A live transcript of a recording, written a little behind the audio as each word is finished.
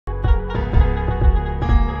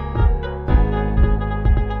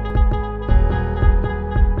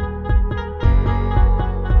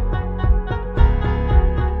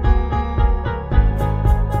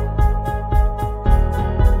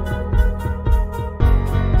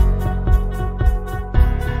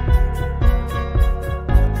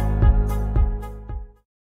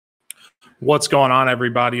What's going on,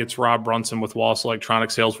 everybody? It's Rob Brunson with Wallace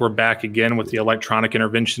Electronic Sales. We're back again with the electronic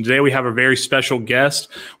intervention. Today we have a very special guest.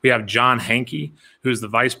 We have John Hanke, who's the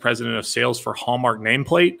Vice President of Sales for Hallmark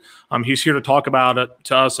Nameplate. He's here to talk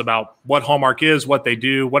to us about what Hallmark is, what they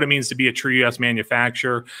do, what it means to be a true U.S.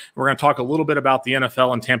 manufacturer. We're going to talk a little bit about the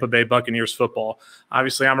NFL and Tampa Bay Buccaneers football.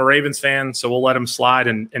 Obviously, I'm a Ravens fan, so we'll let him slide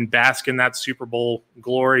and bask in that Super Bowl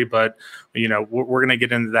glory. But, you know, we're going to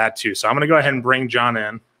get into that too. So I'm going to go ahead and bring John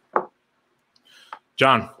in.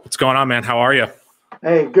 John, what's going on, man? How are you?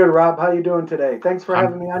 Hey, good, Rob. How you doing today? Thanks for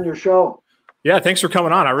having me on your show. Yeah, thanks for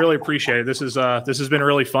coming on. I really appreciate it. This has been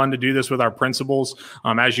really fun to do this with our principals.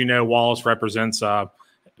 As you know, Wallace represents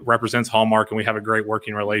Hallmark, and we have a great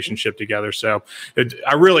working relationship together. So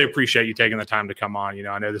I really appreciate you taking the time to come on. You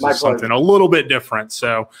know, I know this is something a little bit different.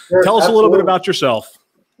 So sure, tell us a little bit about yourself.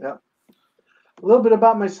 Yeah, a little bit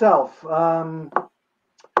about myself. I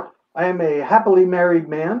am a happily married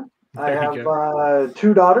man. I have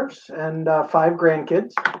 2 daughters and 5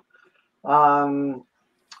 grandkids.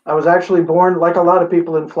 I was actually born, like a lot of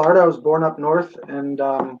people in Florida, I was born up north and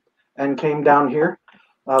came down here.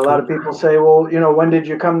 A lot of people say, well, you know, when did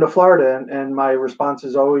you come to Florida? And my response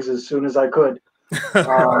is always as soon as I could.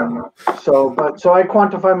 So I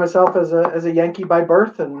quantify myself as a Yankee by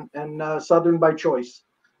birth and Southern by choice.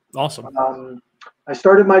 Awesome. I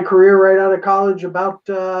started my career right out of college about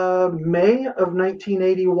May of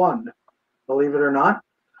 1981, believe it or not.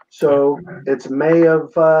 So it's May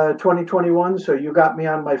of 2021. So you got me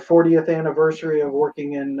on my 40th anniversary of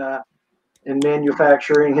working in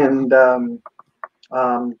manufacturing and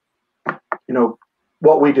you know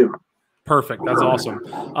what we do. Perfect. That's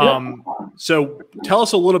awesome. So tell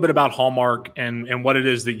us a little bit about Hallmark and what it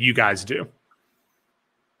is that you guys do.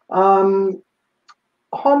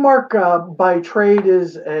 Hallmark by trade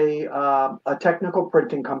is a technical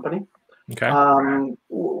printing company. Okay.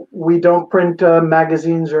 We don't print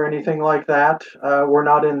magazines or anything like that. We're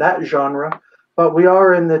not in that genre, but we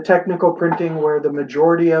are in the technical printing where the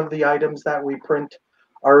majority of the items that we print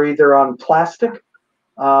are either on plastic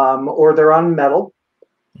or they're on metal.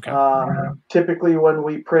 Okay. Typically when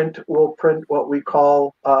we print, we'll print what we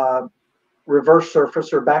call reverse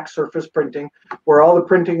surface or back surface printing, where all the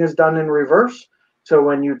printing is done in reverse. So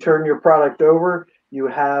when you turn your product over, you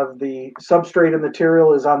have the substrate and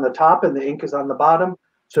material is on the top and the ink is on the bottom.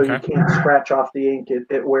 So you can't scratch off the ink.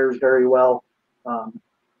 It wears very well.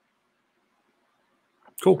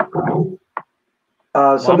 Cool.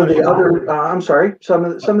 Some of the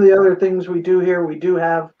other things we do here, we do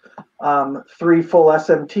have 3 full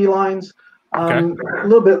SMT lines. A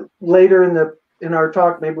little bit later in our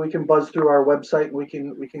talk, maybe we can buzz through our website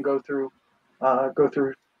and we can go through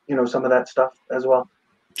you know, some of that stuff as well.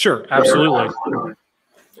 Sure, absolutely.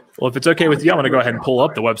 Well, if it's okay with you, I'm going to go ahead and pull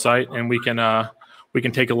up the website and we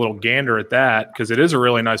can take a little gander at that, because it is a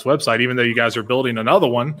really nice website. Even though you guys are building another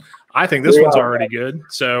one, I think this one's already good.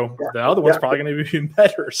 So the other one's probably going to be even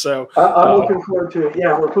better. So I'm looking forward to it.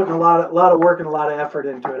 Yeah, we're putting a lot of work and a lot of effort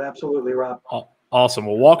into it. Absolutely, Rob. Awesome.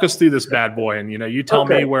 Well, walk us through this bad boy, and you tell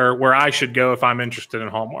me where I should go if I'm interested in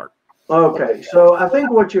Hallmark. Okay, so I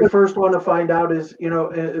think what you first want to find out is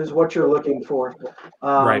what you're looking for,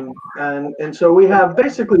 right? And so we have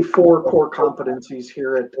basically 4 core competencies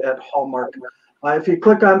here at Hallmark. If you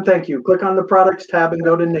click on the products tab and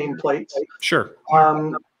go to nameplates. Sure.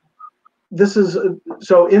 This is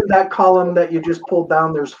so in that column that you just pulled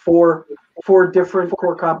down, there's four different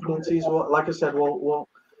core competencies. Well, like I said, we'll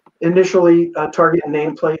initially target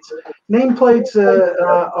nameplates. Nameplates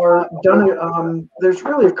are done. There's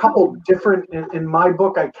really a couple different. In my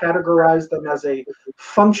book, I categorize them as a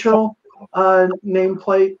functional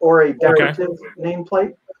nameplate or a decorative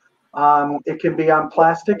nameplate. It can be on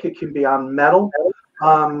plastic. It can be on metal.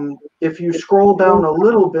 If you scroll down a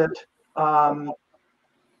little bit,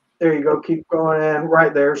 there you go. Keep going in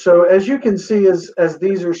right there. So as you can see, as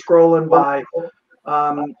these are scrolling by.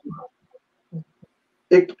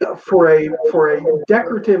 For a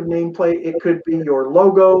decorative nameplate, it could be your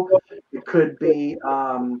logo, it could be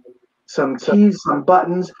some keys, some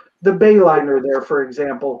buttons. The Bayliner there, for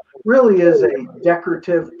example, really is a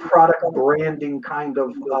decorative product branding kind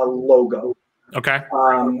of logo. Okay.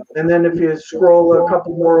 And then if you scroll a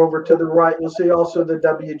couple more over to the right, you'll see also the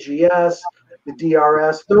WGS, the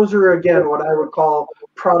DRS. Those are, again, what I would call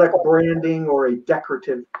product branding or a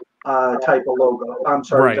decorative type of logo. I'm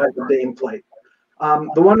sorry, type of nameplate.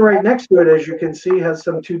 The one right next to it, as you can see, has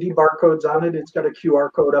some 2D barcodes on it. It's got a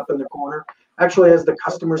QR code up in the corner. Actually has the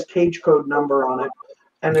customer's cage code number on it.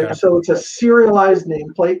 And so it's a serialized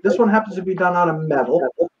nameplate. This one happens to be done out of metal.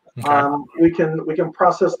 We can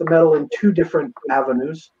process the metal in 2 different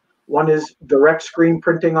avenues. One is direct screen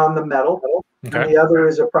printing on the metal, and the other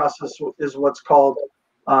is a process is what's called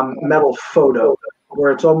metal photo,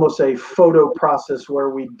 where it's almost a photo process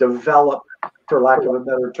where we develop, for lack of a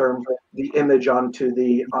better term, the image onto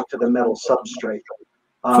the metal substrate.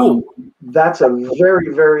 Cool. That's a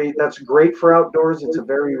that's great for outdoors. It's a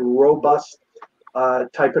very robust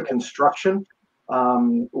type of construction.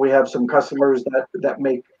 We have some customers that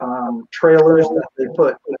make trailers that they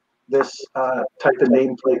put this type of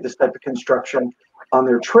nameplate, this type of construction on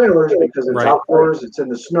their trailers because it's outdoors, it's in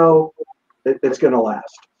the snow, it's going to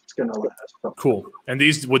last. It's going to last. So. Cool. And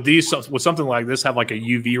would something like this have like a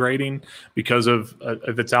UV rating because of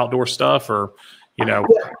if it's outdoor stuff, or Yeah,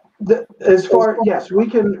 yes, we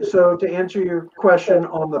can. So to answer your question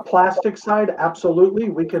on the plastic side, absolutely,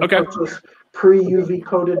 we can purchase pre-UV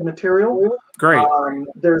coated material. Great.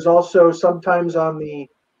 There's also sometimes on the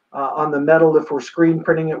metal, if we're screen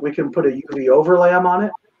printing it, we can put a UV overlam on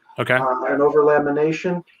it. Okay. An over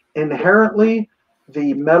lamination. Inherently,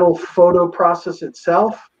 the metal photo process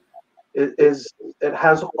itself it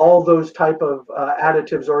has all those type of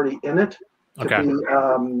additives already in it to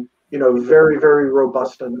be very, very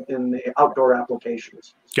robust in the outdoor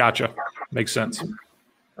applications. Gotcha. Makes sense.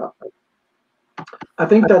 I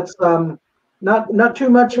think that's not too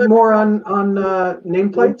much more on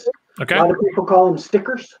nameplates. Okay. A lot of people call them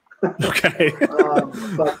stickers. Okay.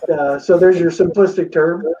 So there's your simplistic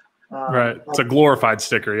term. Right. It's a glorified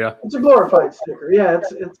sticker. Yeah. It's a glorified sticker. Yeah.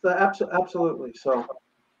 It's the absolutely. So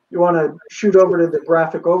you want to shoot over to the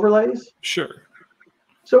graphic overlays? Sure.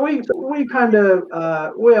 So we kind of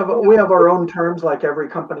we have our own terms, like every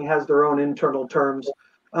company has their own internal terms.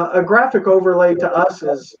 A graphic overlay to us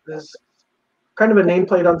is kind of a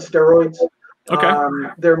nameplate on steroids. Okay.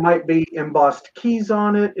 There might be embossed keys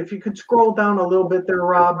on it. If you could scroll down a little bit there,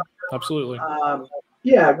 Rob. Absolutely.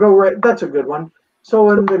 Yeah, go right. That's a good one.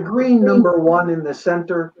 So in the green number 1 in the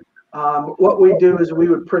center, what we do is we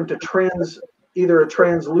would print either a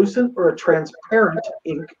translucent or a transparent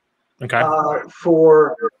ink. Okay.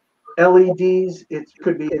 For LEDs, it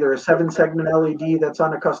could be either a 7-segment LED that's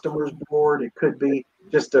on a customer's board. It could be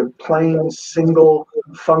just a plain single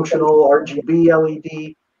functional RGB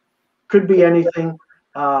LED. Could be anything.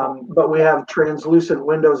 But we have translucent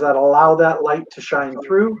windows that allow that light to shine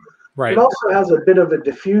through. Right. It also has a bit of a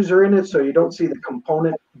diffuser in it, so you don't see the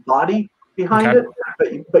component body behind it,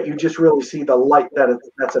 but you just really see the light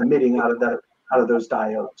that's emitting out of those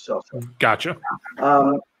diodes. So gotcha.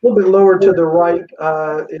 A little bit lower to the right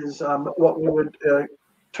is what we would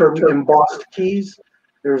term embossed keys.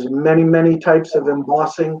 There's many types of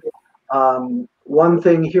embossing. One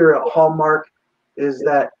thing here at Hallmark is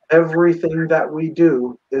that everything that we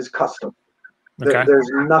do is custom. Okay. There's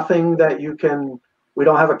nothing that we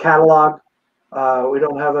don't have a catalog. We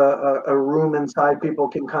don't have a room inside. People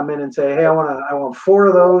can come in and say, hey, I want 4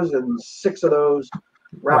 of those and 6 of those,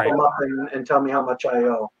 wrap them up and tell me how much I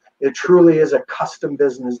owe. It truly is a custom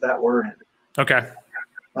business that we're in. Okay.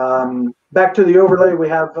 Back to the overlay, we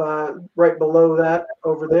have right below that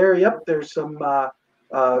over there. Yep, there's some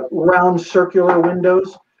round circular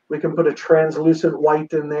windows. We can put a translucent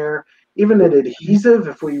white in there. Even an adhesive,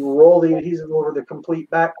 if we roll the adhesive over the complete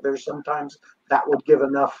back, there's sometimes that would give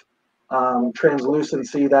enough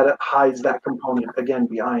translucency that it hides that component again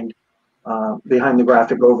behind the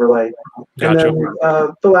graphic overlay. Gotcha. And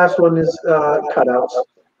then the last one is cutouts.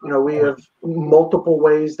 We have multiple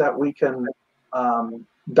ways that we can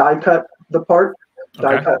die cut the part.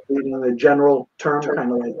 Die cut being the general term,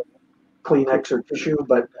 kind of like Kleenex or tissue,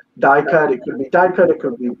 but die cut, it could be die cut, it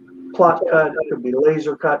could be plot cut, it could be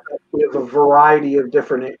laser cut. We have a variety of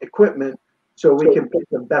different equipment, so we can pick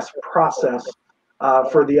the best process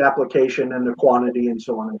for the application and the quantity and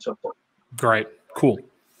so on and so forth. Great. Cool.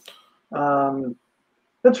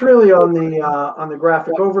 That's really on the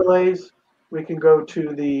graphic overlays. We can go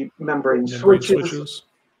to the membrane switches.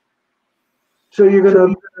 So you're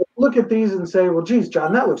going to look at these and say, well, geez,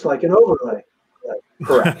 John, that looks like an overlay.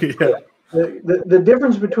 Correct. Yeah. The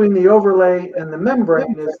difference between the overlay and the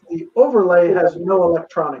membrane is the overlay has no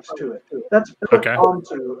electronics to it. That's put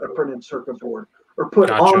onto a printed circuit board or put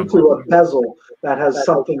onto a bezel that has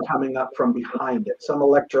something coming up from behind it, some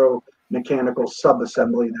electromechanical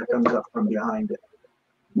subassembly that comes up from behind it.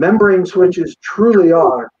 Membrane switches truly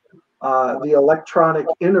are the electronic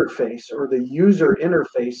interface or the user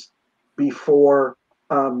interface before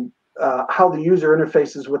how the user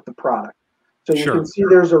interfaces with the product. So you can see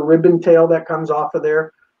there's a ribbon tail that comes off of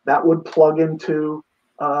there that would plug into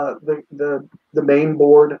the main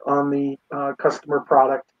board on the customer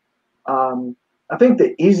product. I think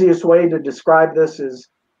the easiest way to describe this is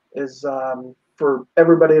for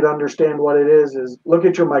everybody to understand what it is look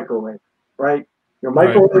at your microwave, right? Your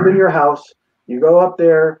microwave in your house, you go up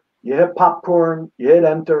there, you hit popcorn, you hit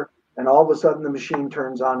enter, and all of a sudden the machine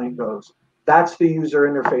turns on and goes. That's the user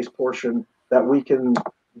interface portion that we can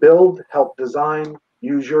build, help design,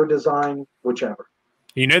 use your design, whichever.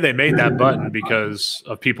 You know, they made that button because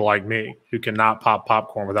of people like me who cannot pop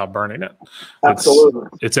popcorn without burning it. Absolutely.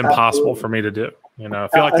 It's impossible for me to do. You know, I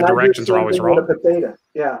feel like the directions are always wrong. With a potato.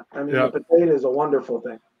 Yeah. I mean, the potato is a wonderful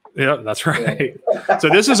thing. Yeah, that's right. So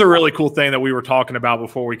this is a really cool thing that we were talking about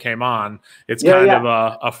before we came on. It's kind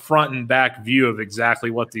of a front and back view of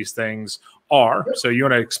exactly what these things are. So you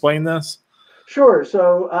want to explain this? Sure.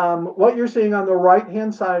 So what you're seeing on the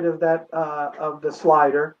right-hand side of that of the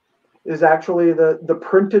slider is actually the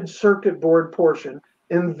printed circuit board portion.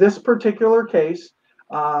 In this particular case,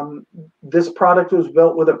 this product was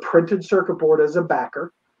built with a printed circuit board as a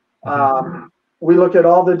backer. We look at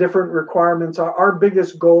all the different requirements. Our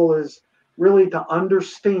biggest goal is really to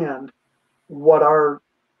understand what our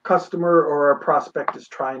customer or our prospect is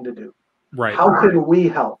trying to do. Right. How can we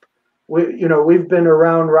help? We've been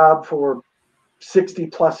around, Rob, for 60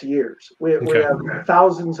 plus years. We have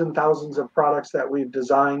thousands and thousands of products that we've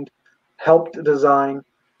designed, helped design.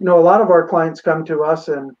 A lot of our clients come to us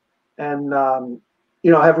and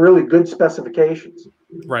have really good specifications.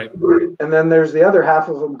 Right. And then there's the other half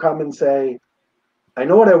of them come and say, I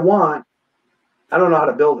know what I want. I don't know how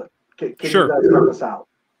to build it. Can you guys help us out?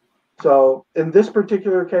 So in this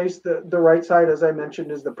particular case, the right side, as I mentioned,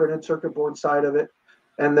 is the printed circuit board side of it.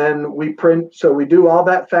 And then we print, so we do all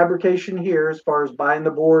that fabrication here as far as buying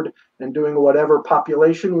the board and doing whatever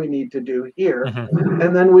population we need to do here.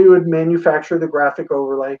 And then we would manufacture the graphic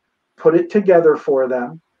overlay, put it together for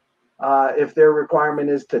them. If their requirement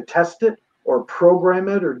is to test it or program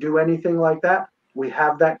it or do anything like that, we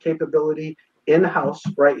have that capability in-house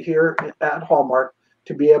right here at Hallmark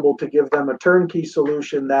to be able to give them a turnkey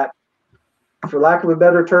solution that, for lack of a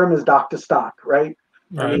better term, is dock to stock, right?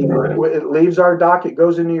 I mean, it leaves our dock, it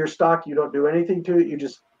goes into your stock, you don't do anything to it, you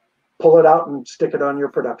just pull it out and stick it on your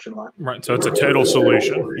production line. Right. So it's a total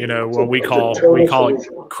solution, what we call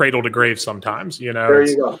it cradle to grave sometimes, There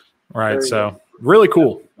you go. Right. So really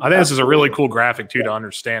cool. I think this is a really cool graphic too, to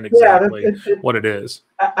understand exactly what it is.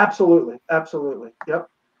 Absolutely. Yep.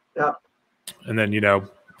 And then,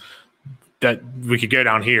 that we could go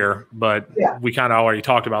down here, but we kind of already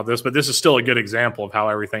talked about this, but this is still a good example of how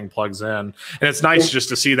everything plugs in. And it's nice just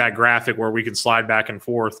to see that graphic where we can slide back and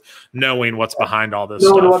forth, knowing what's behind all this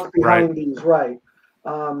stuff. Knowing what's behind these, right.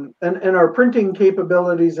 And our printing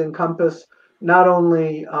capabilities encompass not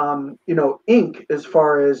only, ink as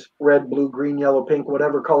far as red, blue, green, yellow, pink,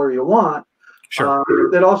 whatever color you want. Sure.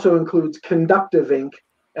 It also includes conductive ink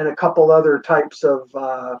and a couple other types of,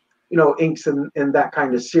 inks in that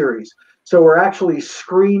kind of series. So we're actually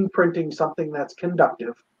screen printing something that's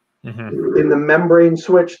conductive. In the membrane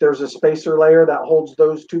switch, there's a spacer layer that holds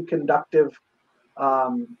those two conductive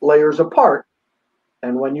layers apart.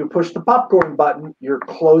 And when you push the popcorn button, you're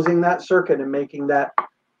closing that circuit and making that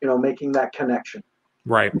connection.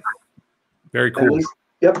 Right. Very cool.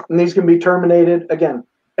 And these can be terminated. Again,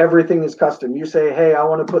 everything is custom. You say, hey, I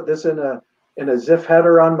want to put this in a ZIF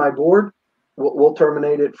header on my board. We'll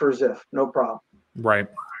terminate it for ZIF. No problem. Right.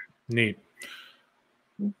 Neat.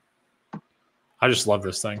 I just love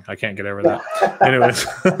this thing. I can't get over that. Anyways.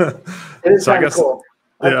 It is kind of cool.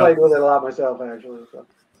 I played with it a lot myself, actually.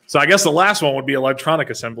 So I guess the last one would be electronic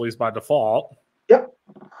assemblies by default. Yep.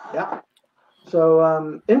 Yeah.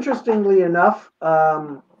 So interestingly enough,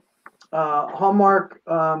 Hallmark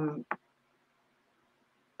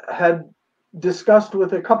had discussed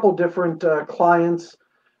with a couple different clients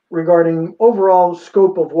regarding overall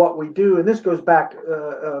scope of what we do, and this goes back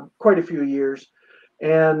quite a few years,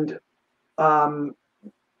 and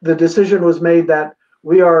the decision was made that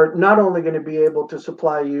we are not only going to be able to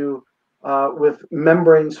supply you with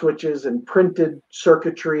membrane switches and printed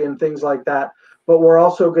circuitry and things like that, but we're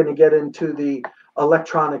also going to get into the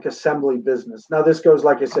electronic assembly business. Now this goes,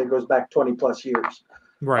 like I said, goes back 20 plus years.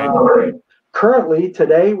 Right. Currently,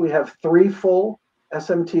 today, we have 3 full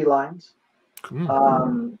SMT lines.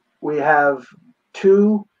 We have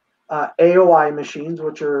 2 AOI machines,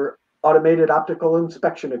 which are automated optical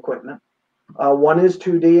inspection equipment. One is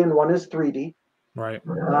 2D and one is 3D. Right.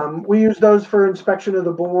 We use those for inspection of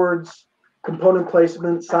the boards, component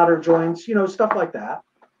placement, solder joints, stuff like that.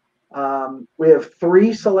 We have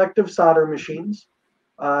 3 selective solder machines.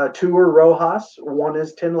 2 are Rojas, 1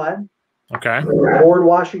 is tin lead. Okay. Board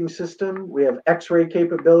washing system. We have X-ray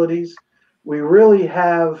capabilities. We really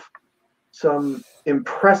have some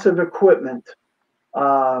impressive equipment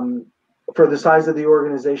for the size of the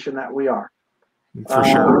organization that we are. For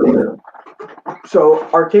sure. So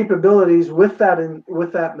our capabilities with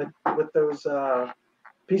those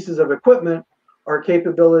pieces of equipment, our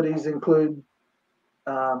capabilities include,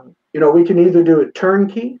 we can either do it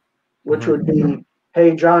turnkey, which would be,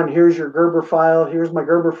 hey, John, here's your Gerber file, here's my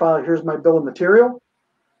Gerber file, here's my bill of material,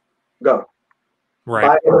 go. Right.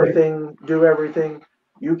 Buy everything, do everything.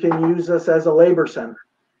 You can use us as a labor center.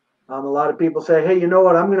 A lot of people say, hey, you know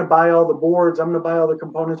what, I'm going to buy all the boards, I'm going to buy all the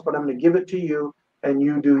components, but I'm going to give it to you and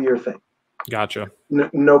you do your thing. Gotcha.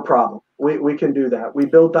 No problem. We can do that. We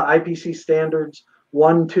built the IPC standards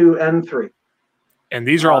 1, 2, and 3. And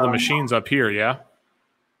these are all the machines up here, yeah?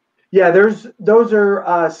 Yeah, those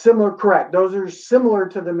are similar, correct. Those are similar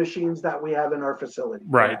to the machines that we have in our facility.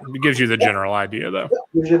 Right. It gives you the general idea, though.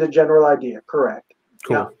 Gives you the general idea, correct.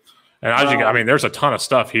 Cool. Yeah. And as I mean, there's a ton of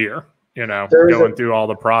stuff here, going through all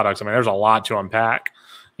the products. I mean, there's a lot to unpack,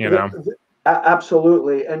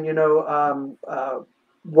 Absolutely. And,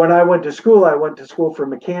 when I went to school for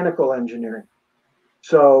mechanical engineering.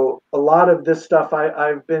 So a lot of this stuff,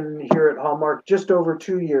 I've been here at Hallmark just over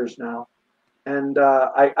 2 years now. And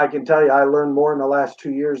I can tell you, I learned more in the last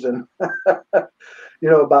 2 years and,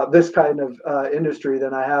 about this kind of industry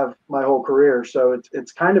than I have my whole career. So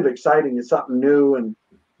it's kind of exciting. It's something new. And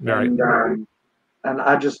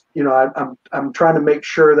I just, I'm trying to make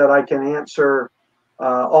sure that I can answer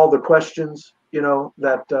all the questions,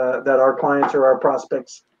 that our clients or our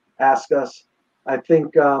prospects ask us. I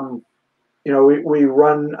think, we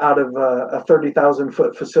run out of a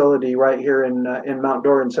 30,000-foot facility right here in Mount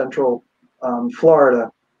Dora in Central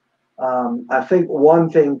Florida. I think one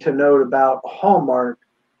thing to note about Hallmark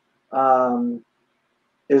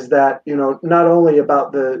is that, not only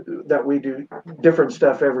about that we do different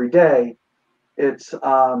stuff every day, it's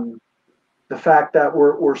the fact that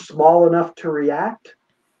we're small enough to react,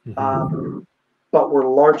 but we're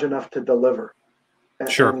large enough to deliver.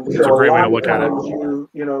 Sure, it's a great way to look at it.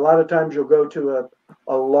 A lot of times you'll go to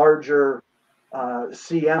a larger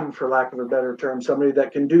CM, for lack of a better term, somebody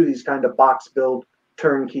that can do these kind of box build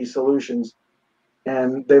turnkey solutions,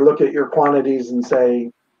 and they look at your quantities and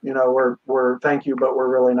say, we're thank you, but we're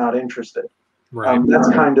really not interested. Right. That's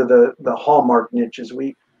kind of the Hallmark niches.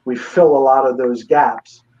 We fill a lot of those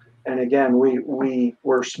gaps, and again,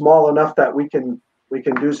 we're small enough that we can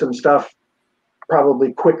do some stuff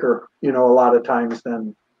probably quicker, a lot of times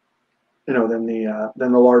than the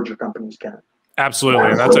larger companies can. Absolutely.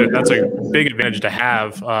 And that's a big advantage to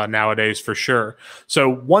have nowadays, for sure. So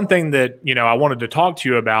one thing that, I wanted to talk to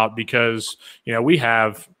you about, because, we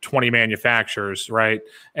have 20 manufacturers, right?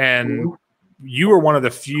 And you are one of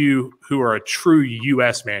the few who are a true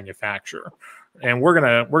U.S. manufacturer. And we're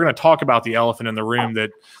gonna talk about the elephant in the room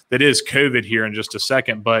that is COVID here in just a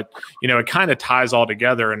second. But it kind of ties all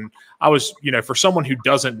together. And I was, for someone who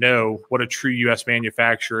doesn't know what a true U.S.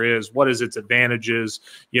 manufacturer is, what is its advantages,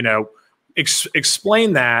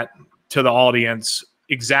 explain that to the audience,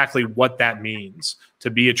 exactly what that means to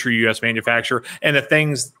be a true U.S. manufacturer, and the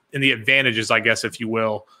things and the advantages, I guess, if you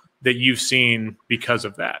will, that you've seen because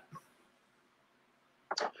of that.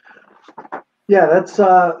 Yeah, that's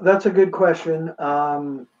a good question.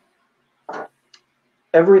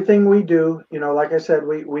 Everything we do, like I said,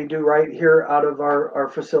 we do right here out of our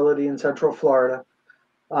facility in Central Florida.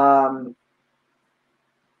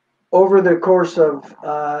 Over the course of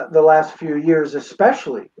the last few years,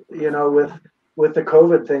 especially, with the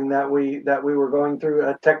COVID thing that we were going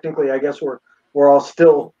through, technically, I guess we're all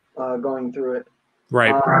still going through it.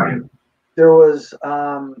 Right. There was,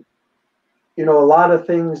 a lot of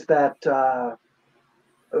things that,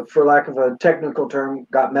 for lack of a technical term,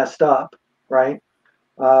 got messed up, right?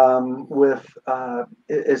 With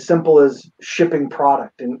as simple as shipping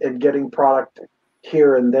product and getting product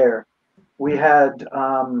here and there. We had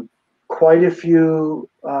quite a few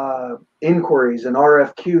inquiries and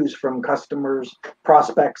RFQs from customers,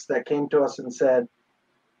 prospects that came to us and said,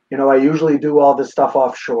 I usually do all this stuff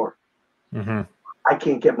offshore. I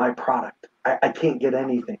can't get my product. I can't get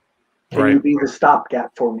anything. Can you be the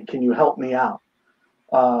stopgap for me? Can you help me out?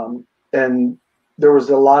 And there was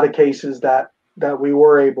a lot of cases that we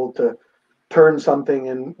were able to turn something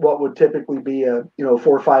in what would typically be a 4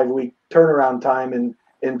 or 5 week turnaround time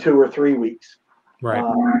in 2 or 3 weeks. Right.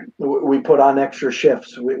 We put on extra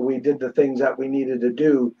shifts. We did the things that we needed to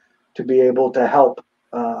do to be able to help,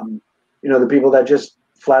 the people that just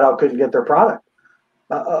flat out couldn't get their product.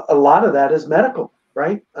 A lot of that is medical,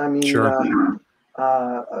 right? I mean, sure.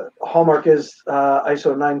 Hallmark is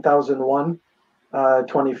ISO 9001,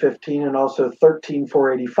 2015, and also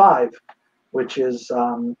 13485, which is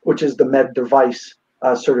the med device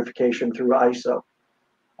certification through ISO.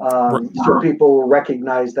 So people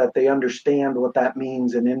recognize that they understand what that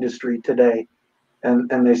means in industry today. And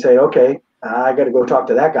they say, okay, I got to go talk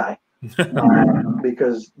to that guy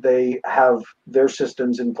because they have their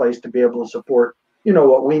systems in place to be able to support,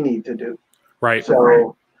 what we need to do. Right.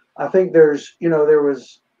 So I think there's, there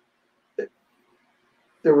was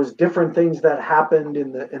different things that happened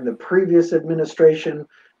in the previous administration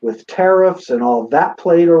with tariffs, and all that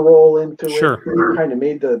played a role into Sure. it. It kind of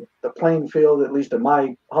made the playing field, at least in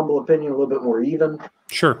my humble opinion, a little bit more even.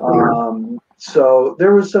 Sure. So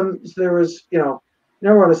there was, you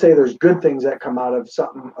never want to say there's good things that come out of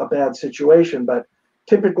a bad situation, but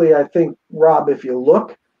typically I think, Rob, if you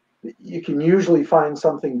look, you can usually find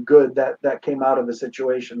something good that came out of a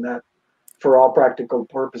situation that, for all practical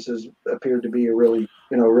purposes, appeared to be a really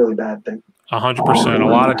bad thing. 100%. A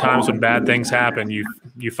lot of times when bad things happen, you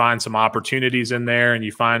find some opportunities in there, and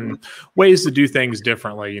you find ways to do things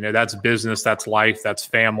differently. That's business, that's life, that's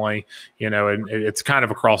family, and it's kind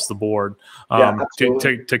of across the board.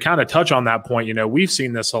 To kind of touch on that point, we've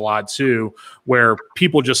seen this a lot too, where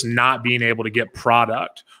people just not being able to get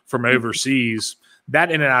product from overseas,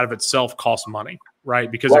 that in and out of itself costs money.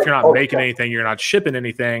 Right. Because if you're not making anything, you're not shipping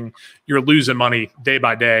anything, you're losing money day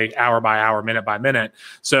by day, hour by hour, minute by minute.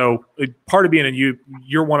 So part of being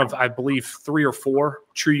you're one of, I believe, 3 or 4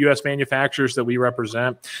 true U.S. manufacturers that we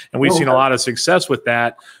represent. And we've seen a lot of success with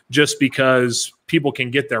that just because people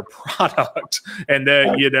can get their product, and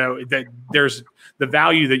that there's the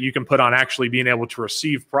value that you can put on actually being able to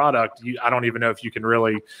receive product. I don't even know if you can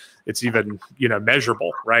really, it's even,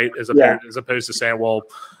 measurable, right? As opposed to saying, well,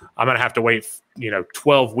 I'm going to have to wait,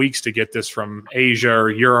 12 weeks to get this from Asia or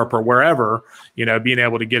Europe or wherever, being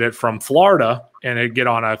able to get it from Florida and it get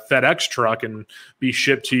on a FedEx truck and be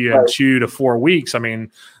shipped to you in 2 to 4 weeks. I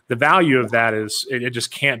mean, the value of that is, it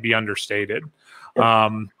just can't be understated.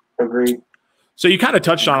 Agreed. So you kind of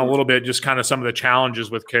touched on a little bit, just kind of some of the challenges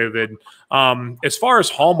with COVID. As far as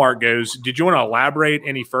Hallmark goes, did you want to elaborate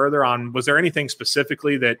any further on, was there anything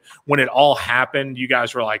specifically that when it all happened, you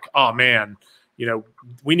guys were like, oh man,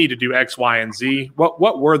 we need to do X, Y, and Z?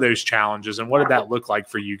 What were those challenges, and what did that look like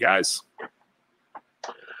for you guys?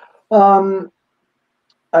 I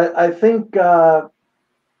think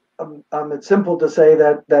it's simple to say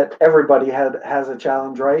that everybody has a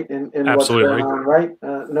challenge, right? In what's going on, right?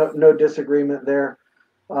 No disagreement there.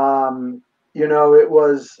 It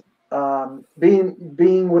was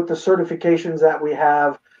being with the certifications that we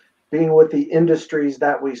have, being with the industries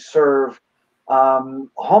that we serve.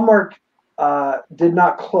 Hallmark did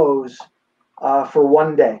not close for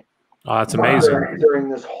one day. Oh, that's amazing. During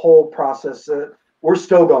this whole process, we're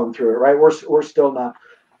still going through it, right? We're still not.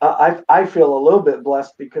 I feel a little bit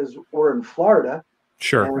blessed because we're in Florida.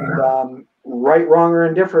 Sure. And right, wrong, or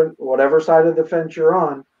indifferent, whatever side of the fence you're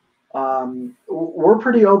on, we're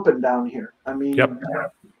pretty open down here. I mean,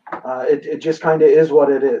 it just kind of is what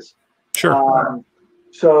it is. Sure.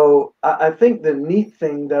 So I think the neat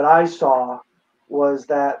thing that I saw was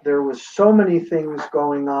that there was so many things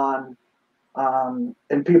going on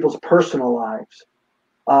in people's personal lives.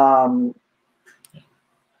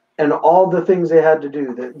 And all the things they had to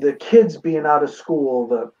do, the kids being out of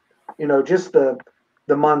school, just the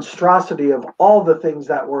monstrosity of all the things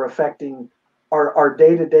that were affecting our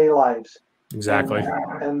day-to-day lives. Exactly.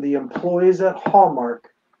 And the employees at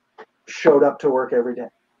Hallmark showed up to work every day.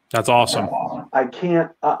 That's awesome.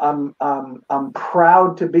 I'm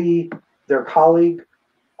proud to be their colleague.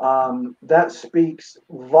 That speaks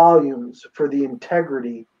volumes for the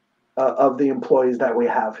integrity of the employees that we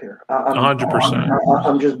have here. 100%.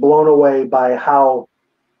 I'm just blown away by how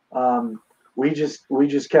we just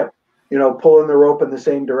kept pulling the rope in the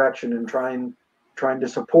same direction and trying to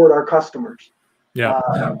support our customers.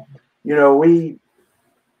 Yeah. We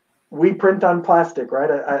print on plastic, right?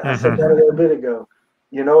 I said that a little bit ago.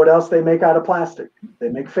 You know what else they make out of plastic? They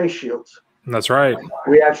make face shields. That's right.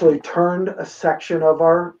 We actually turned a section of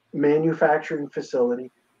our manufacturing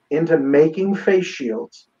facility into making face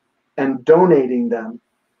shields and donating them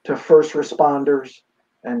to first responders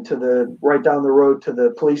and to right down the road to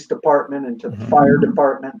the police department and to the fire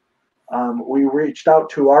department. We reached out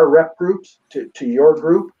to our rep groups, to your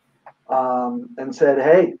group, and said,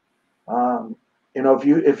 hey,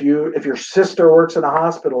 if your sister works in a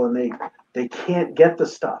hospital and they can't get the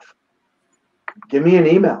stuff, give me an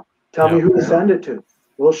email. Tell me who to send it to.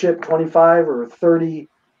 We'll ship 25 or 30,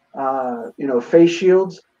 face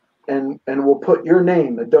shields, and we'll put your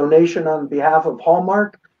name, a donation on behalf of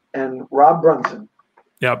Hallmark and Rob Brunson.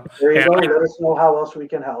 Yep. There you go. Let us know how else we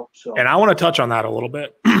can help. So, and I want to touch on that a little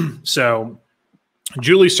bit. So,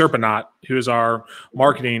 Julie Serpinat, who is our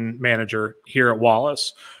marketing manager here at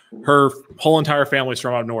Wallace, her whole entire family's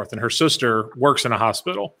from up north, and her sister works in a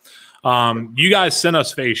hospital. You guys sent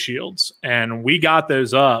us face shields, and we got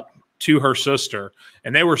those up to her sister,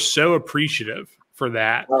 and they were so appreciative for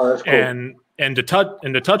that. Oh, that's cool. And to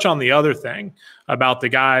touch on the other thing about the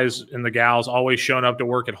guys and the gals always showing up to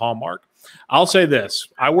work at Hallmark. I'll say this: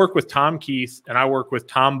 I work with Tom Keith and I work with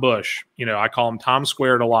Tom Bush. You know, I call him Tom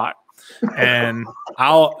Squared a lot, and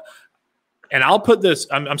I'll put this.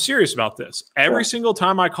 I'm serious about this. Every single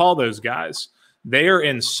time I call those guys, they are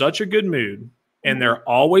in such a good mood, and they're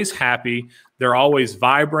always happy. They're always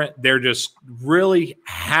vibrant. They're just really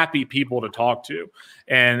happy people to talk to,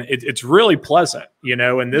 and it's really pleasant, you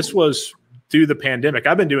know. And this was through the pandemic.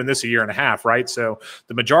 I've been doing this a year and a half, right? So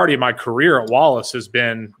the majority of my career at Wallace has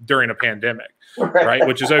been during a pandemic, right?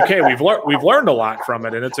 Which is okay. We've learned a lot from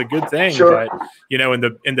it, and it's a good thing. Sure. But you know, in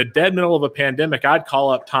the dead middle of a pandemic, I'd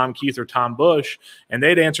call up Tom Keith or Tom Bush, and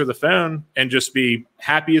they'd answer the phone and just be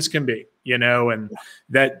happy as can be, you know. And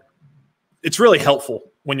that it's really helpful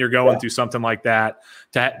when you're going through something like that,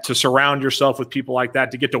 to surround yourself with people like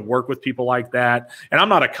that, to get to work with people like that. And I'm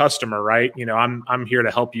not a customer, right? You know, I'm here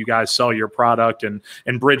to help you guys sell your product and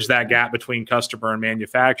bridge that gap between customer and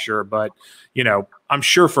manufacturer. But, you know, I'm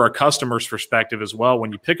sure for a customer's perspective as well,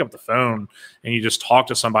 when you pick up the phone and you just talk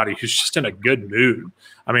to somebody who's just in a good mood,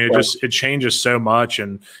 I mean, it changes so much.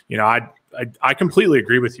 And, you know, I completely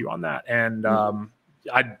agree with you on that. And,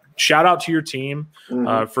 I shout out to your team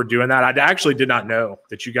for doing that. I actually did not know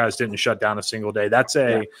that you guys didn't shut down a single day. That's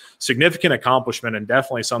a significant accomplishment, and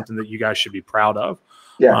definitely something that you guys should be proud of.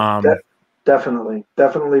 Yeah, definitely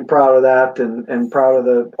proud of that, and proud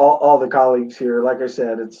of all the colleagues here. Like I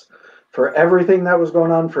said, it's for everything that was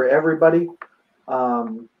going on for everybody.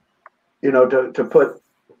 You know, to put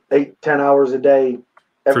 8-10 hours a day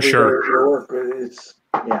every day to work, it's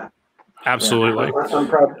absolutely.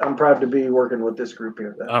 Yeah, I'm proud to be working with this group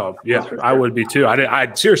here. Oh yeah, sure. I would be too.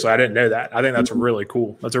 I seriously, I didn't know that. I think that's really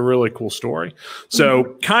cool. That's a really cool story.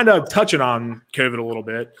 So kind of touching on COVID a little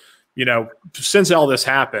bit, you know, since all this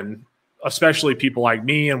happened, especially people like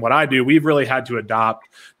me and what I do, we've really had to adopt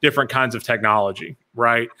different kinds of technology,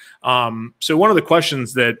 right? So one of the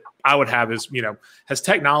questions that I would have is, you know, has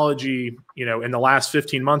technology, you know, in the last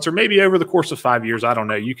 15 months or maybe over the course of 5 years, I don't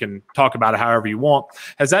know, you can talk about it however you want.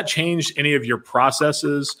 Has that changed any of your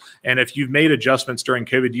processes? And if you've made adjustments during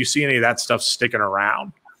COVID, do you see any of that stuff sticking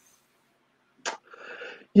around?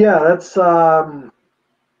 Yeah, that's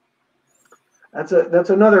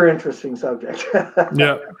another interesting subject.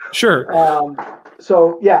 Yeah, sure.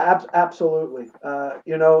 So yeah, absolutely.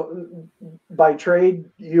 You know, by trade,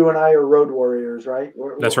 you and I are road warriors, right?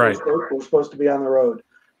 That's right. We're supposed to be on the road,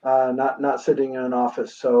 not sitting in an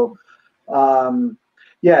office. So,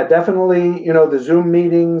 yeah, definitely. You know, the Zoom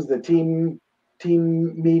meetings, the team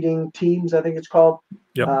meeting, Teams, I think it's called.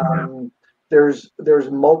 Yep. There's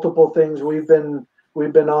multiple things. We've been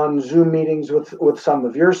on Zoom meetings with some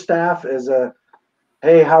of your staff as a,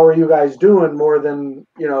 hey, how are you guys doing? More than,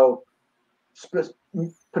 you know,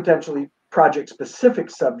 potentially project-specific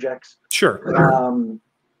subjects. Sure.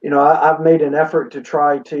 You know, I've made an effort to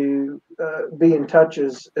try to be in touch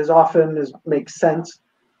as often as makes sense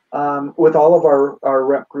with all of our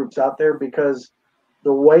rep groups out there, because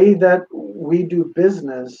the way that we do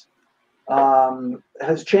business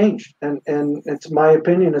has changed, and it's my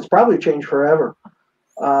opinion, it's probably changed forever.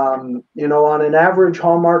 You know, on an average,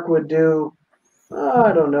 Hallmark would do,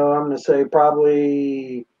 I don't know, I'm going to say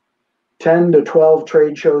probably 10 to 12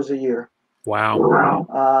 trade shows a year.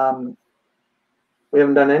 Wow. We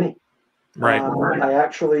haven't done any. Right. I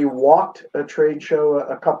actually walked a trade show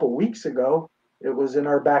a couple weeks ago. It was in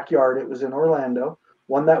our backyard. It was in Orlando,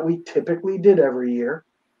 one that we typically did every year,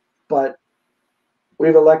 but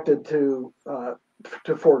we've elected to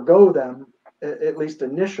forego them, at least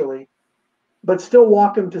initially, but still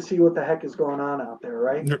walk them to see what the heck is going on out there,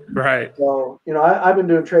 right? Right. So, you know, I've been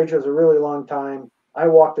doing trade shows a really long time. I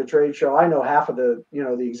walked the trade show. I know half of the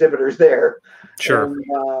exhibitors there. Sure.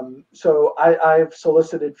 And, so I've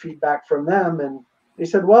solicited feedback from them, and they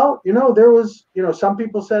said, well, you know, there was, you know, some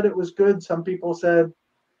people said it was good. Some people said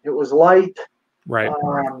it was light. Right.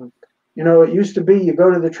 You know, it used to be you go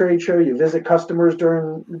to the trade show, you visit customers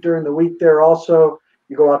during the week there also.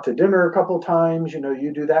 You go out to dinner a couple times, you know,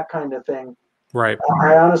 you do that kind of thing. Right.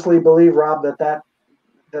 I honestly believe, Rob,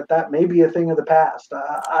 that may be a thing of the past.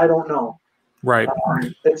 I don't know. Right.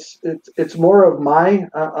 It's more of my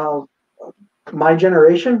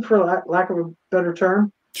generation, for lack of a better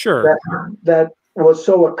term. Sure. That was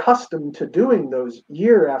so accustomed to doing those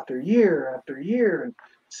year after year after year, and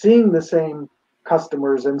seeing the same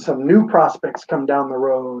customers and some new prospects come down the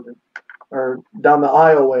road. or down the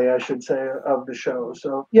aisleway, I should say, of the show.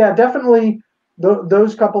 So yeah, definitely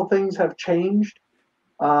those couple things have changed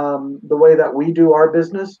the way that we do our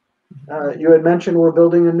business. You had mentioned we're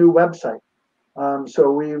building a new website.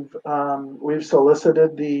 So we've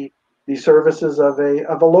solicited the services of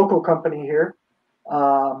a local company here,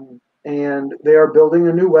 and they are building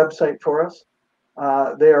a new website for us.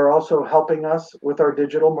 They are also helping us with our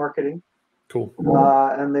digital marketing. Cool.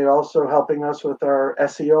 And they're also helping us with our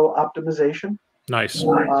SEO optimization. Nice.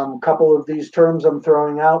 Couple of these terms I'm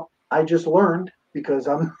throwing out, I just learned because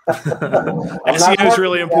I'm SEO is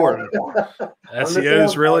really important. SEO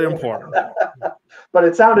is really important. But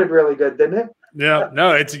it sounded really good, didn't it? Yeah,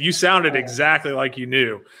 no, you sounded exactly like you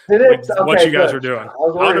knew what you guys were doing. I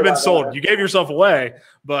would have been sold. That. You gave yourself away,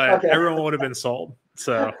 but everyone would have been sold.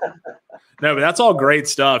 So no, but that's all great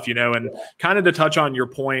stuff, and kind of to touch on your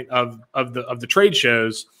point of the trade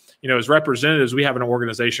shows, as representatives, we have an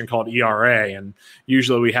organization called ERA, and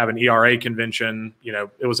usually we have an ERA convention.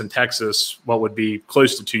 It was in Texas, what would be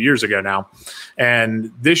close to 2 years ago now.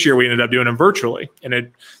 And this year we ended up doing them virtually, and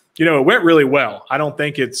it went really well. I don't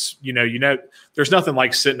think it's, there's nothing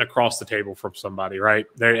like sitting across the table from somebody, right?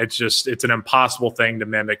 It's an impossible thing to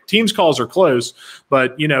mimic. Teams calls are close,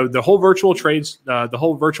 but the whole virtual trades, the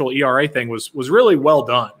whole virtual ERA thing was really well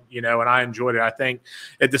done, and I enjoyed it. I think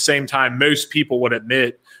at the same time, most people would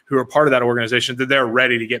admit who are part of that organization that they're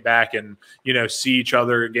ready to get back and, see each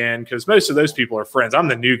other again. Cause most of those people are friends. I'm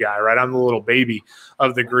the new guy, right? I'm the little baby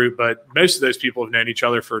of the group, but most of those people have known each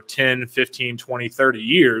other for 10, 15, 20, 30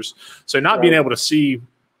 years. So not being able to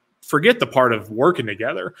forget the part of working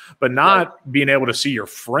together, but not being able to see your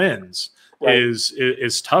friends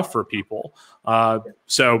is tough for people.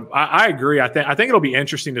 So I agree. I think it'll be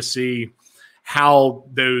interesting to see how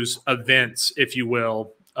those events, if you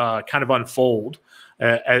will, kind of unfold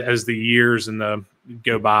as the years and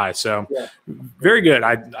go by. So very good.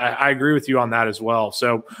 I agree with you on that as well.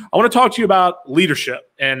 So I want to talk to you about leadership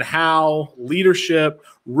and how leadership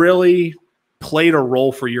really played a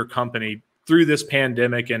role for your company through this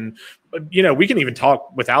pandemic. And, we can even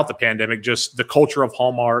talk without the pandemic, just the culture of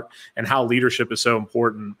Hallmark and how leadership is so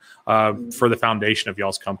important for the foundation of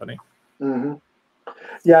y'all's company. Mm-hmm.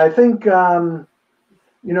 Yeah, I think,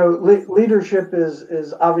 leadership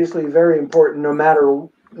is obviously very important, no matter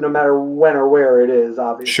when or where it is,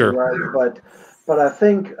 obviously, sure. Right? But I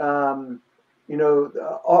think our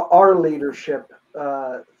leadership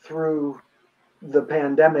through the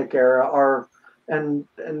pandemic era and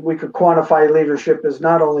we could quantify leadership as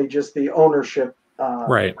not only just the ownership,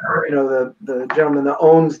 right? The gentleman that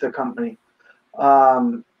owns the company.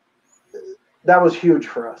 That was huge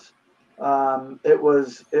for us. It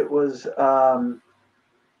was.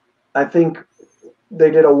 I think they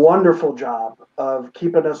did a wonderful job of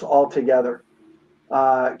keeping us all together,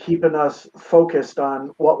 keeping us focused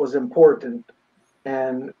on what was important.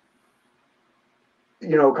 And,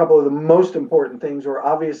 a couple of the most important things were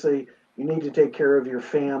obviously you need to take care of your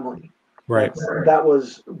family. Right. That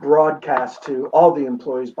was broadcast to all the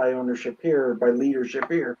employees by ownership here, by leadership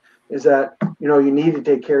here, is that, you need to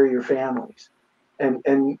take care of your families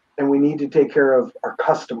and we need to take care of our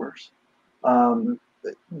customers.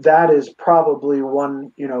 That is probably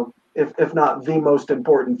one, if not the most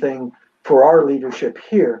important thing for our leadership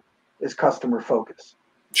here is customer focus.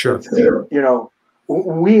 Sure.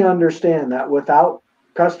 We understand that without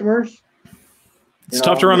customers, it's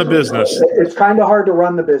tough to run a business. It's kind of hard to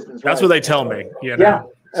run the business. That's what they tell me. Yeah.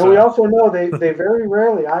 And we also know they very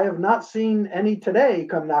rarely, I have not seen any today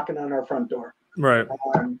come knocking on our front door. Right.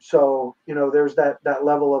 So, there's that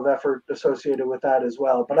level of effort associated with that as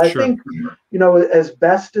well. But I think, as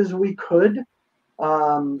best as we could,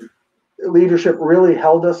 leadership really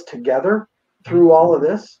held us together through all of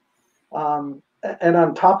this. And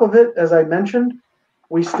on top of it, as I mentioned,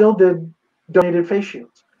 we still donated face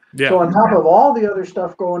shields. Yeah. So on top of all the other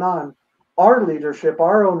stuff going on, our leadership,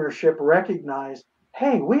 our ownership recognized,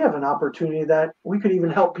 hey, we have an opportunity that we could even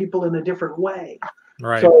help people in a different way.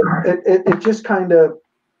 Right. So it just kind of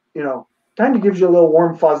gives you a little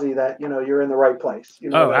warm fuzzy that, you're in the right place.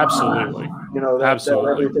 Absolutely. That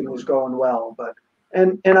everything was going well. But,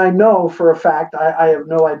 and I know for a fact, I have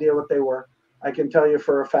no idea what they were. I can tell you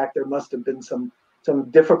for a fact, there must've been some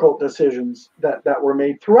difficult decisions that were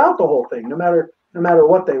made throughout the whole thing, no matter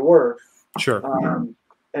what they were. Sure.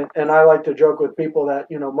 And I like to joke with people that,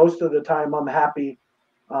 most of the time I'm happy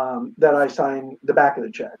that I sign the back of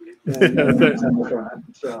the check. And the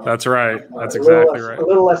front. So, that's right. That's exactly right. A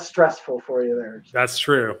little less stressful for you there. So. That's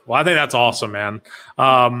true. Well, I think that's awesome, man.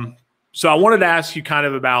 So I wanted to ask you kind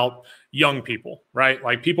of about young people, right?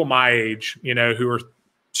 Like people my age, who are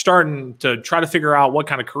starting to try to figure out what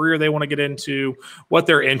kind of career they want to get into, what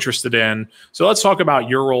they're interested in. So let's talk about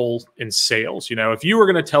your role in sales. You know, if you were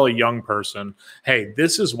going to tell a young person, hey,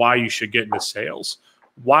 this is why you should get into sales,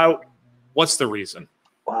 what's the reason?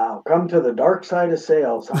 Wow, come to the dark side of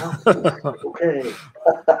sales, huh? Okay.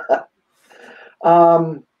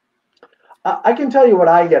 I can tell you what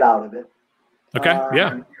I get out of it. Okay,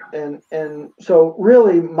 yeah. And so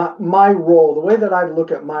really my role, the way that I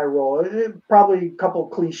look at my role, probably a couple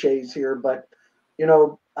cliches here, but you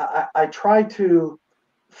know, I try to,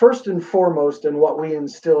 first and foremost, and what we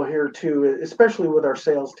instill here too, especially with our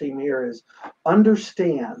sales team here, is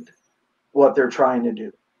understand what they're trying to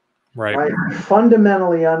do. Right?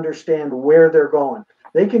 Fundamentally understand where they're going.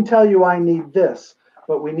 They can tell you I need this,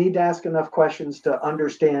 but we need to ask enough questions to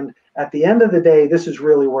understand at the end of the day, this is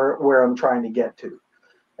really where I'm trying to get to.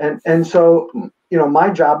 And so, you know, my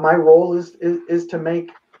job, my role is to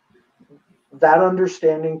make that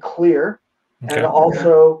understanding clear, and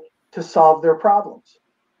also to solve their problems.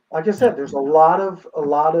 Like I said, there's a lot of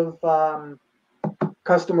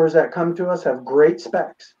customers that come to us have great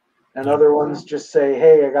specs, and other ones just say,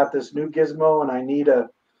 hey, I got this new gizmo and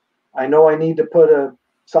I know I need to put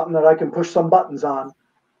something that I can push some buttons on.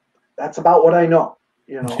 That's about what I know.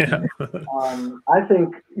 You know, I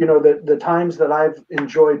think, you know, the times that I've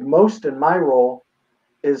enjoyed most in my role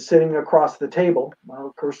is sitting across the table. Well,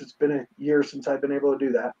 of course, it's been a year since I've been able to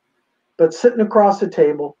do that, but sitting across the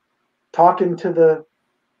table, talking to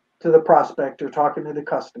the prospect or talking to the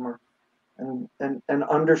customer, and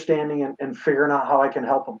understanding and figuring out how I can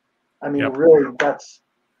help them. I mean, really,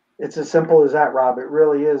 it's as simple as that, Rob. It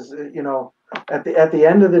really is. You know, at the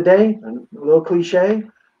end of the day, a little cliche,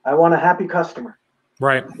 I want a happy customer.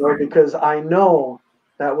 Right. Because I know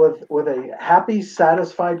that with a happy,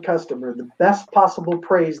 satisfied customer, the best possible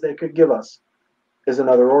praise they could give us is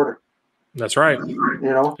another order. That's right. You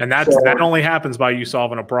know, and that only happens by you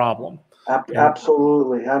solving a problem.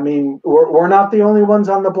 Absolutely. I mean, we're not the only ones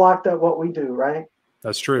on the block that what we do, right?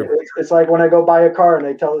 That's true. It's like when I go buy a car and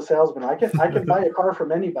they tell the salesman, I can buy a car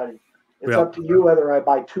from anybody. It's up to you whether I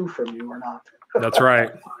buy two from you or not. That's right.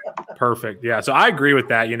 Perfect. Yeah. So I agree with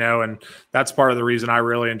that, you know, and that's part of the reason I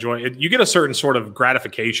really enjoy it. You get a certain sort of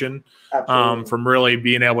gratification from really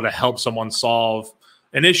being able to help someone solve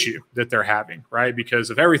an issue that they're having, right?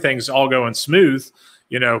 Because if everything's all going smooth,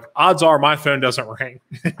 you know, odds are my phone doesn't ring.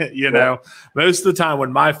 You know, most of the time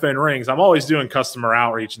when my phone rings, I'm always doing customer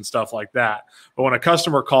outreach and stuff like that. But when a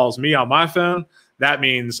customer calls me on my phone, that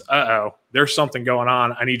means, there's something going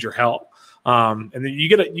on. I need your help. And then you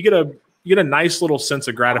get a nice little sense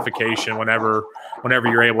of gratification whenever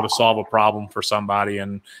you're able to solve a problem for somebody.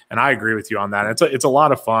 And I agree with you on that. It's a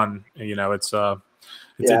lot of fun. You know, it's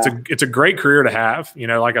a great career to have. You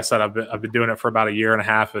know, like I said, I've been doing it for about a year and a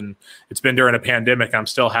half, and it's been during a pandemic. I'm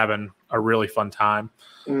still having a really fun time.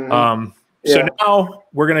 So now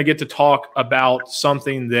we're going to get to talk about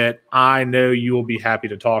something that I know you will be happy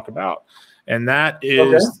to talk about. And that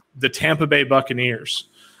is the Tampa Bay Buccaneers.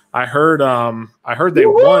 I heard they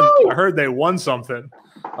won. I heard they won something,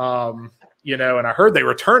 you know, and I heard they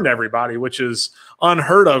returned everybody, which is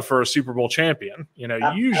unheard of for a Super Bowl champion. You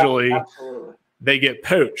know, usually they get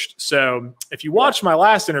poached. So if you watched my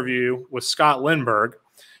last interview with Scott Lindbergh,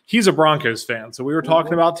 he's a Broncos fan. So we were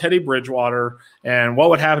talking about Teddy Bridgewater and what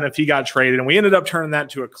would happen if he got traded, and we ended up turning that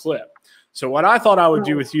into a clip. So what I thought I would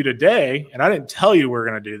do with you today, and I didn't tell you we were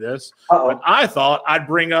going to do this, but I thought I'd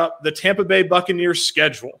bring up the Tampa Bay Buccaneers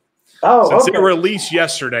schedule. Since it released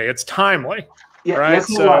yesterday, it's timely. Yeah, right? Yes,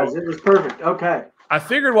 it was perfect. Okay. I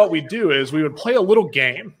figured what we'd do is we would play a little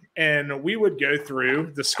game, and we would go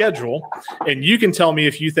through the schedule, and you can tell me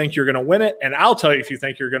if you think you're going to win it, and I'll tell you if you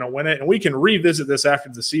think you're going to win it, and we can revisit this after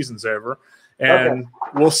the season's over, and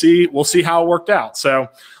we'll see how it worked out. So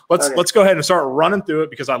let's go ahead and start running through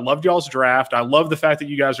it, because I loved y'all's draft. I love the fact that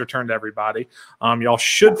you guys returned everybody. Y'all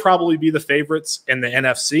should probably be the favorites in the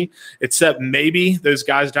NFC, except maybe those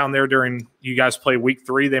guys down there during you guys play week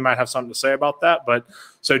 3. They might have something to say about that. But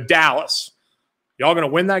so Dallas, y'all going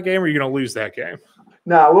to win that game, or are you going to lose that game?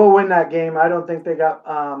 No, we'll win that game. I don't think they got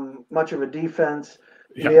much of a defense.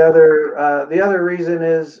 Yep. The other reason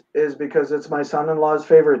is because it's my son-in-law's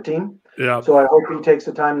favorite team. Yeah. So I hope he takes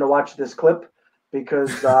the time to watch this clip, because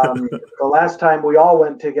the last time we all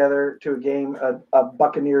went together to a game, a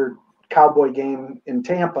Buccaneer Cowboy game in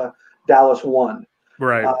Tampa, Dallas won.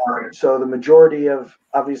 Right. So the majority of,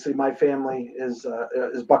 obviously, my family is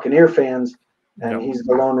Buccaneer fans, and he's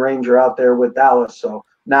the Lone Ranger out there with Dallas. So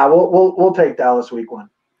now we'll take Dallas week 1.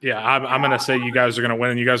 Yeah, I'm going to say you guys are going to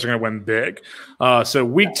win, and you guys are going to win big. So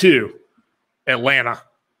week 2, Atlanta,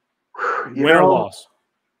 win or loss?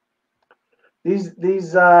 these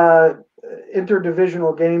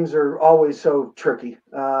interdivisional games are always so tricky.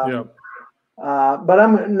 Yeah. But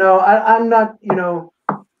I'm not.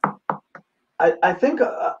 I think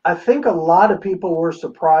a lot of people were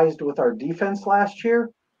surprised with our defense last year.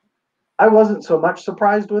 I wasn't so much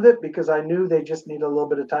surprised with it because I knew they just need a little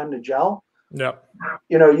bit of time to gel. Yeah.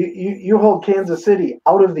 You hold Kansas City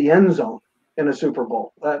out of the end zone in a Super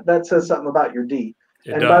Bowl. That says something about your D.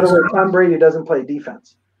 And by the way, Tom Brady doesn't play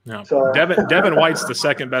defense. Yeah. So Devin White's the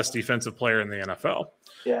second best defensive player in the NFL.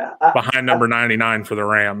 Yeah. Behind number 99 for the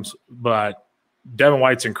Rams, but Devin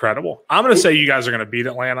White's incredible. I'm going to say you guys are going to beat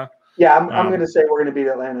Atlanta. Yeah, I'm going to say we're going to beat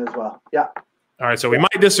Atlanta as well. Yeah. All right, so we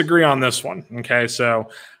might disagree on this one. Okay, so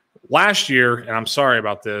last year, and I'm sorry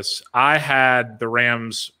about this, I had the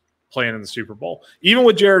Rams playing in the Super Bowl. Even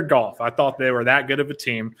with Jared Goff, I thought they were that good of a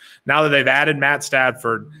team. Now that they've added Matt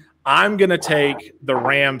Stafford, I'm going to take the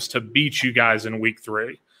Rams to beat you guys in Week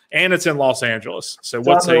 3, and it's in Los Angeles. So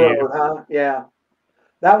what say you? Huh? Yeah,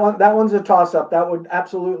 that one's a toss-up. That would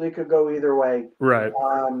absolutely could go either way. Right.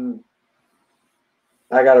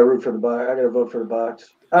 I got to root for the Bucs. I got to vote for the Bucs.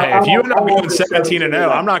 Hey, if you end up going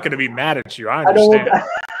 17-0, I'm not going to be mad at you. I understand.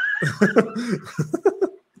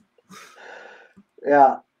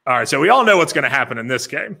 Yeah. All right, so we all know what's going to happen in this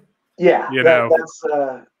game. Yeah, that's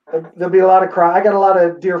there'll be a lot of cry. I got a lot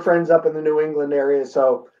of dear friends up in the New England area,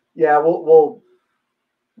 so yeah, we'll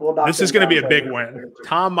knock. This is going to be a big win.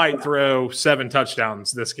 Tom might throw 7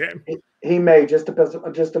 touchdowns this game. He may just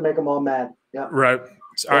to make them all mad. Yeah. Right.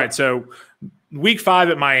 All right. So Week 5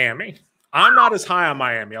 at Miami. I'm not as high on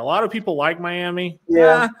Miami. A lot of people like Miami.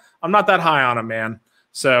 Yeah. I'm not that high on them, man.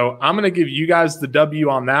 So I'm going to give you guys the W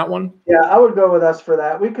on that one. Yeah, I would go with us for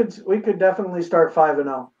that. We could definitely start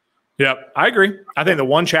 5-0. Yep, I agree. I think the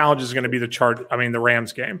one challenge is going to be the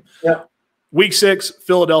Rams game. Yep. Week 6,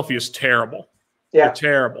 Philadelphia is terrible. Yeah. They're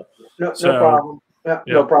terrible. No problem. Yeah,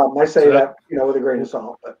 no problem. I say that, with a grain of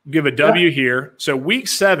salt. But. Give a W here. So Week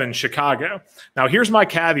 7, Chicago. Now here's my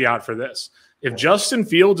caveat for this. If Justin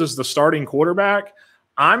Fields is the starting quarterback,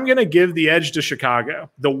 I'm going to give the edge to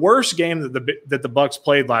Chicago. The worst game that the Bucs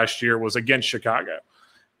played last year was against Chicago.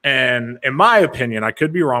 And in my opinion, I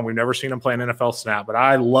could be wrong. We've never seen him play an NFL snap, but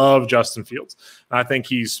I love Justin Fields. And I think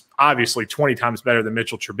he's obviously 20 times better than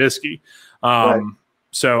Mitchell Trubisky. Right.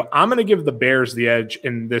 So I'm going to give the Bears the edge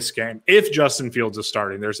in this game. If Justin Fields is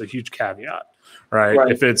starting, there's a huge caveat,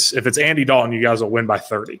 right? If it's Andy Dalton, you guys will win by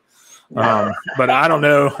 30. But I don't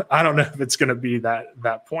know if it's going to be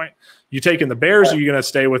that point. You taking the Bears, or are you going to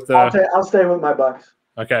stay with the? I'll stay with my Bucs.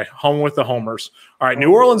 Okay, home with the homers. All right,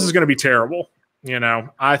 New Orleans is going to be terrible.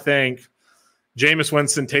 I think Jameis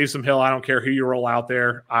Winston, Taysom Hill. I don't care who you roll out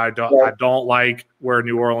there. I don't like where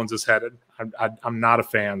New Orleans is headed. I'm not a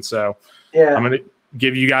fan. So I'm going to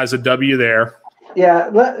give you guys a W there. Yeah,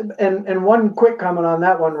 and one quick comment on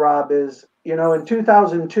that one, Rob, is in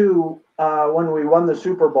 2002 when we won the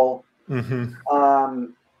Super Bowl. Mm-hmm.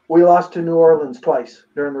 We lost to New Orleans twice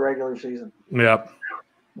during the regular season. Yep.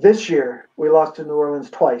 This year, we lost to New Orleans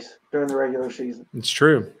twice during the regular season. It's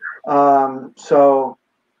true. So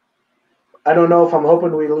I don't know if I'm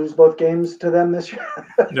hoping we lose both games to them this year.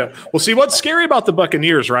 Yeah. Well, see, what's scary about the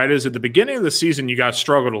Buccaneers, right, is at the beginning of the season, you guys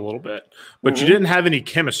struggled a little bit, but you didn't have any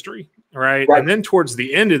chemistry, right? And then towards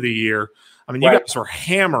the end of the year, you guys were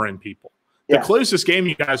hammering people. The closest game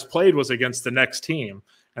you guys played was against the next team,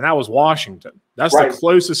 and that was Washington. That's the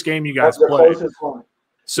closest game you guys played.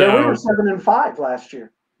 So we were 7-5 last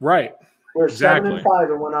year. Right. We were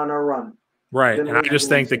 7-5 and went on our run. Right. And I just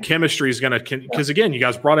think the chemistry is going to – because, again, you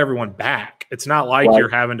guys brought everyone back. It's not like you're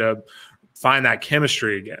having to find that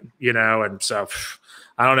chemistry again, and so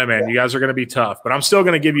I don't know, man. You guys are going to be tough. But I'm still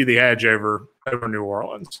going to give you the edge over New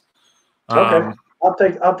Orleans. Okay.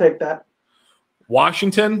 I'll take that.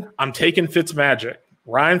 Washington, I'm taking Fitzmagic.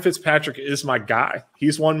 Ryan Fitzpatrick is my guy.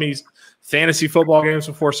 He's won me fantasy football games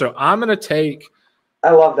before, so I'm going to take I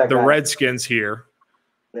love that the guy. Redskins here.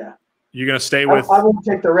 Yeah. You're going to stay with – I won't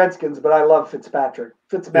take the Redskins, but I love Fitzpatrick.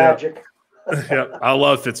 Fitzmagic. Yeah, I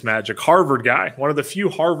love Fitzmagic. Harvard guy, one of the few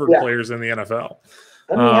Harvard players in the NFL.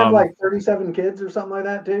 Doesn't he have like 37 kids or something like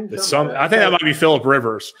that, too? I think that might be Phillip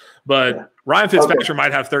Rivers, but Ryan Fitzpatrick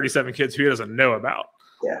might have 37 kids who he doesn't know about.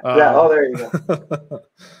 Yeah. Oh, there you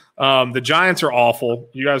go. The Giants are awful.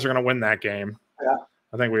 You guys are going to win that game. Yeah.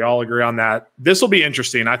 I think we all agree on that. This will be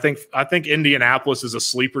interesting. I think Indianapolis is a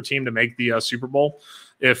sleeper team to make the Super Bowl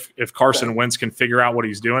if Carson Wentz can figure out what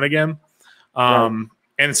he's doing again. And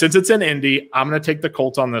since it's in Indy, I'm going to take the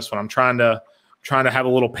Colts on this one. I'm trying to have a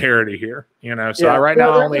little parity here, So right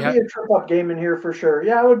now I only have a trip up game in here for sure.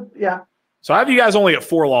 Yeah, I would. Yeah. So I have you guys only at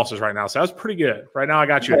 4 losses right now. So that's pretty good. Right now I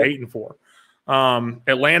got you at 8-4.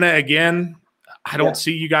 Atlanta again. I don't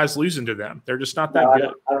see you guys losing to them. They're just not that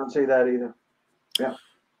good. I don't see that either. Yeah.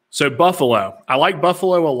 So Buffalo, I like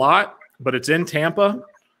Buffalo a lot, but it's in Tampa.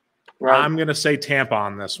 Right. I'm going to say Tampa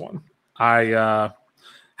on this one.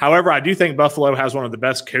 However, I do think Buffalo has one of the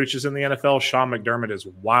best coaches in the NFL. Sean McDermott is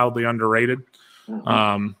wildly underrated.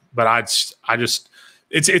 But I just,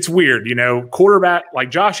 it's weird, you know, quarterback, like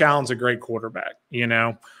Josh Allen's a great quarterback, you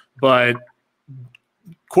know, but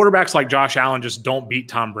quarterbacks like Josh Allen just don't beat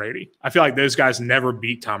Tom Brady. I feel like those guys never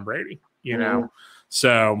beat Tom Brady, you know?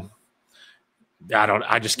 So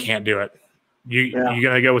I just can't do it. You going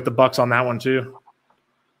to go with the Bucs on that one too?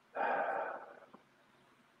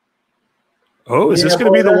 Oh, is this going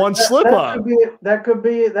to be the one slip up? That could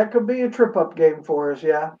be a trip up game for us.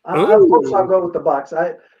 Yeah, of course I'll go with the Bucs.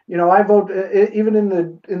 I vote even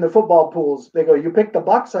in the football pools. They go, you pick the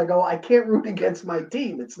Bucs. I go, I can't root against my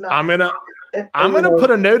team. It's not. I'm gonna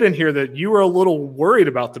put a note in here that you were a little worried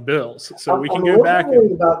about the Bills, so we can go back.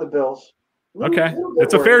 Worried about the Bills. Okay,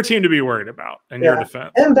 it's a fair team to be worried about in your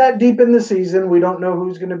defense. And that deep in the season, we don't know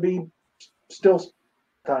who's going to be still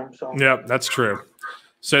time. So yeah, that's true.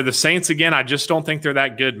 So the Saints, again, I just don't think they're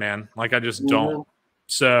that good, man. Like, I just don't.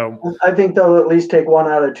 So I think they'll at least take 1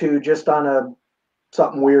 out of 2 just on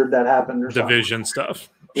something weird that happened or division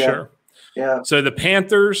stuff. Yeah. Sure. Yeah. So the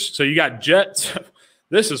Panthers, so you got Jets.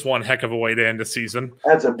 This is one heck of a way to end the season.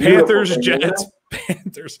 That's a Panthers, thing, Jets,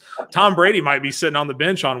 Panthers. Tom Brady might be sitting on the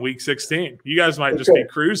bench on week 16. You guys might just be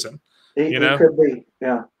cruising. He could be,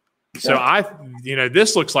 yeah. So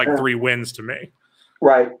this looks like 3 wins to me.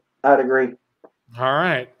 Right. I'd agree. All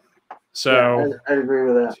right. So I'd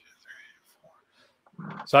agree with that.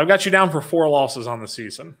 So I've got you down for 4 losses on the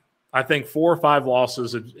season. I think 4 or 5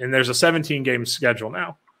 losses, and there's a 17-game schedule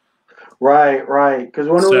now. Right. Because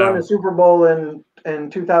when we won the Super Bowl in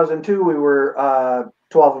 2002, we were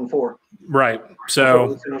 12-4. Right. So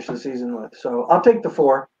we finished the season with. So I'll take the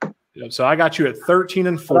 4. So I got you at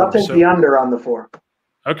 13-4. But I'll take the under on the 4.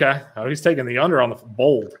 Okay. Oh, he's taking the under on the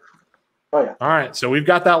bold. Oh yeah. All right. So we've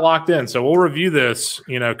got that locked in. So we'll review this,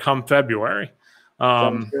 come February.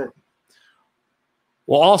 Sounds good.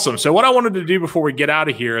 Well, awesome. So what I wanted to do before we get out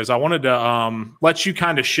of here is I wanted to let you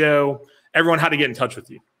kind of show everyone how to get in touch with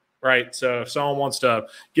you. Right. So if someone wants to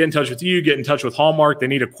get in touch with you, get in touch with Hallmark, they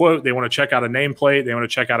need a quote, they want to check out a nameplate, they want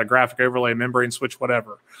to check out a graphic overlay, membrane switch,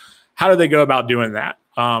 whatever. How do they go about doing that?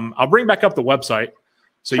 I'll bring back up the website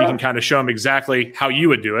so you can kind of show them exactly how you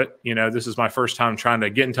would do it. This is my first time trying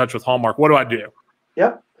to get in touch with Hallmark. What do I do?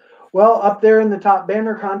 Yep. Well, up there in the top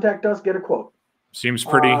banner, contact us, get a quote. Seems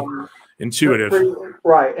pretty intuitive.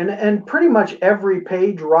 Right. And pretty much every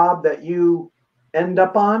page, Rob, that you end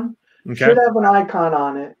up on should have an icon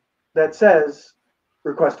on it that says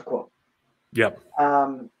request a quote. Yep.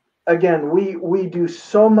 Again, we do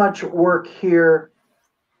so much work here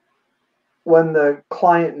when the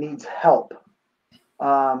client needs help.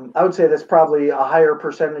 I would say that's probably a higher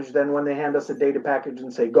percentage than when they hand us a data package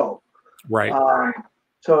and say go. Right.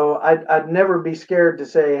 So I'd never be scared to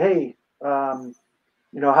say, hey,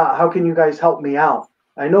 how can you guys help me out?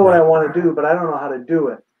 I know what I want to do, but I don't know how to do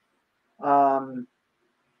it.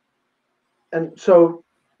 And so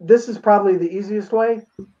this is probably the easiest way, is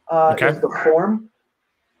the form.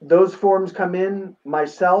 Those forms come in,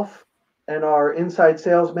 myself and our inside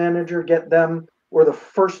sales manager get them. We're the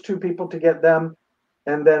first 2 people to get them.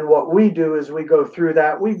 And then what we do is we go through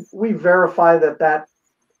that. We verify that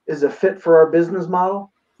is a fit for our business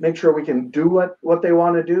model, make sure we can do what they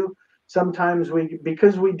want to do. Sometimes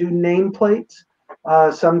because we do nameplates,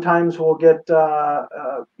 sometimes we'll get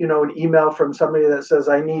an email from somebody that says,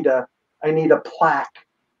 I need a plaque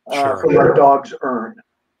for my dog's urn.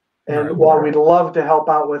 And while we'd love to help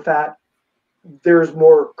out with that, there's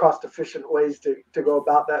more cost-efficient ways to go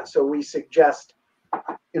about that. So we suggest,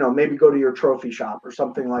 maybe go to your trophy shop or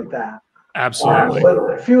something like that. Absolutely.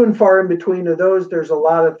 But few and far in between of those, there's a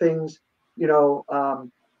lot of things,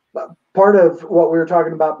 part of what we were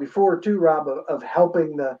talking about before too, Rob, of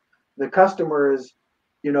helping the customer is,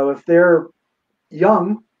 if they're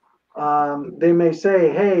young, they may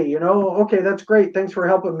say, hey, okay, that's great. Thanks for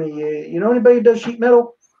helping me. Anybody that does sheet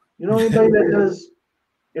metal? Anybody that does,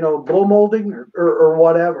 blow molding or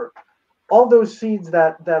whatever? All those seeds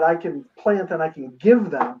that I can plant and I can give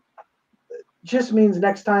them just means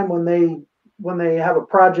next time when they have a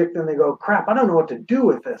project and they go, crap, I don't know what to do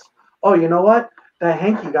with this. Oh, you know what? That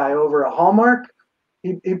Hanke guy over at Hallmark,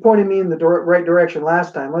 he pointed me in the right direction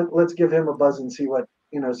last time. Let's give him a buzz and see what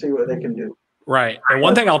they can do. Right. And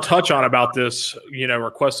one thing I'll touch on about this,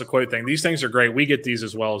 request a quote thing, these things are great. We get these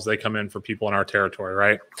as well as they come in for people in our territory,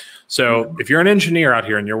 right? So if you're an engineer out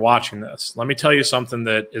here and you're watching this, let me tell you something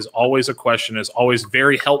that is always a question, is always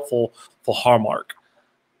very helpful for Hallmark.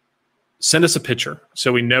 Send us a picture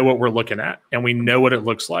so we know what we're looking at and we know what it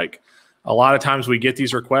looks like. A lot of times we get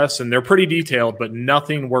these requests and they're pretty detailed, but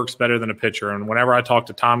nothing works better than a picture. And whenever I talk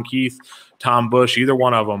to Tom Keith, Tom Bush, either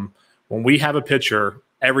one of them, when we have a picture,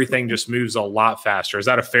 everything just moves a lot faster. Is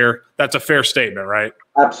that that's a fair statement, right?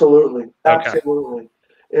 Absolutely. Okay. Absolutely.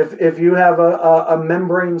 If you have a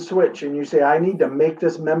membrane switch and you say, I need to make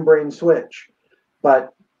this membrane switch,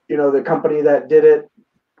 but the company that did it,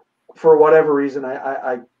 for whatever reason,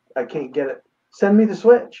 I can't get it. Send me the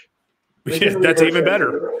switch. That's even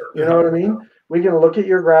better. You know what I mean? We can look at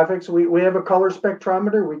your graphics. We have a color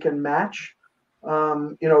spectrometer. We can match,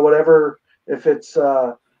 whatever, if it's,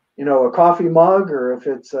 a coffee mug or if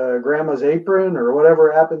it's grandma's apron or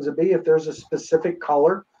whatever it happens to be. If there's a specific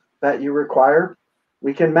color that you require,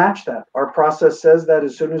 we can match that. Our process says that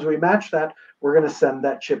as soon as we match that, we're going to send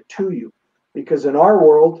that chip to you. Because in our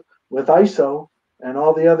world, with ISO and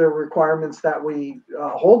all the other requirements that we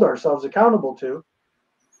hold ourselves accountable to,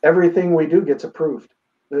 everything we do gets approved.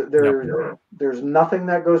 There's nothing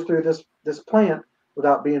that goes through this plant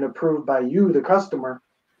without being approved by you, the customer,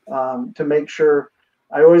 to make sure.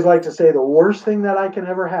 I always like to say the worst thing that I can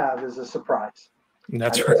ever have is a surprise.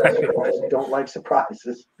 That's right. I don't like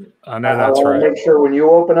surprises. I know that's I right. Make sure when you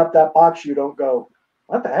open up that box, you don't go,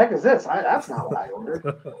 what the heck is this? That's not what I ordered.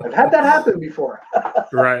 I've had that happen before.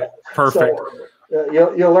 Right. Perfect. So,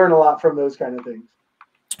 you'll learn a lot from those kind of things.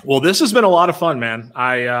 Well, this has been a lot of fun, man.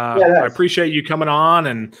 I appreciate you coming on.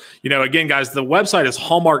 And, again, guys, the website is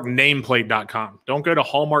hallmarknameplate.com. Don't go to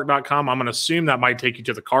hallmark.com. I'm going to assume that might take you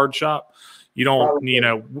to the card shop. You don't,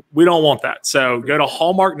 we don't want that. So go to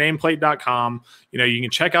hallmarknameplate.com. You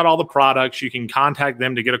can check out all the products. You can contact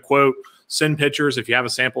them to get a quote, send pictures. If you have a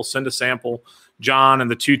sample, send a sample. John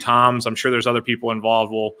and the two Toms, I'm sure there's other people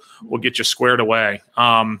involved, will get you squared away.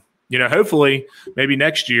 Hopefully maybe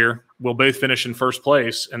next year we'll both finish in first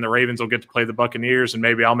place and the Ravens will get to play the Buccaneers, and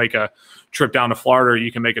maybe I'll make a trip down to Florida, or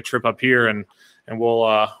you can make a trip up here, and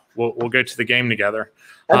we'll go to the game together.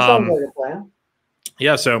 That sounds like a plan.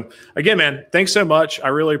 Yeah. So again, man, thanks so much. I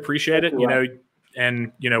really appreciate it. We'll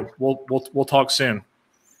talk soon.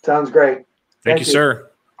 Sounds great. Thank you, sir.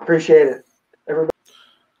 Appreciate it. Everybody.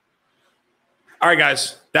 All right,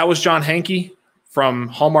 guys, that was John Hanke from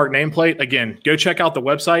Hallmark Nameplate. Again, go check out the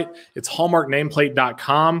website. It's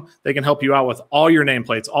hallmarknameplate.com. They can help you out with all your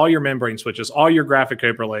nameplates, all your membrane switches, all your graphic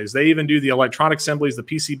overlays. They even do the electronic assemblies, the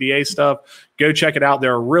PCBA stuff. Go check it out.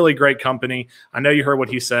 They're a really great company. I know you heard what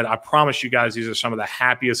he said. I promise you guys, these are some of the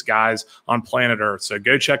happiest guys on planet Earth. So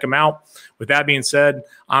go check them out. With that being said,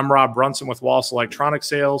 I'm Rob Brunson with Wallace Electronic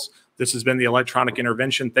Sales. This has been the Electronic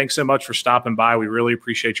Intervention. Thanks so much for stopping by. We really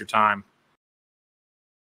appreciate your time.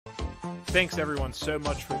 Thanks, everyone, so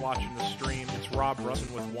much for watching the stream. It's Rob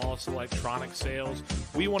Brunson with Wallace Electronic Sales.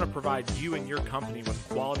 We want to provide you and your company with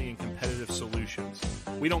quality and competitive solutions.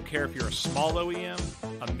 We don't care if you're a small OEM,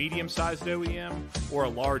 a medium-sized OEM, or a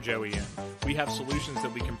large OEM. We have solutions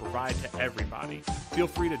that we can provide to everybody. Feel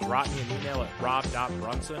free to drop me an email at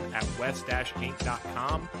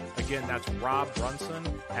rob.brunson@west-inc.com. Again, that's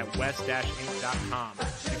robbrunson@west-inc.com.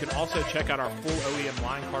 You can also check out our full OEM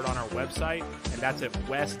line card on our website, and that's at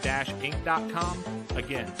west-inc.com.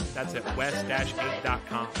 Again, that's at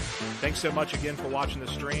west-inc.com. Thanks so much again for watching the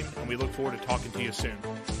stream, and we look forward to talking to you soon.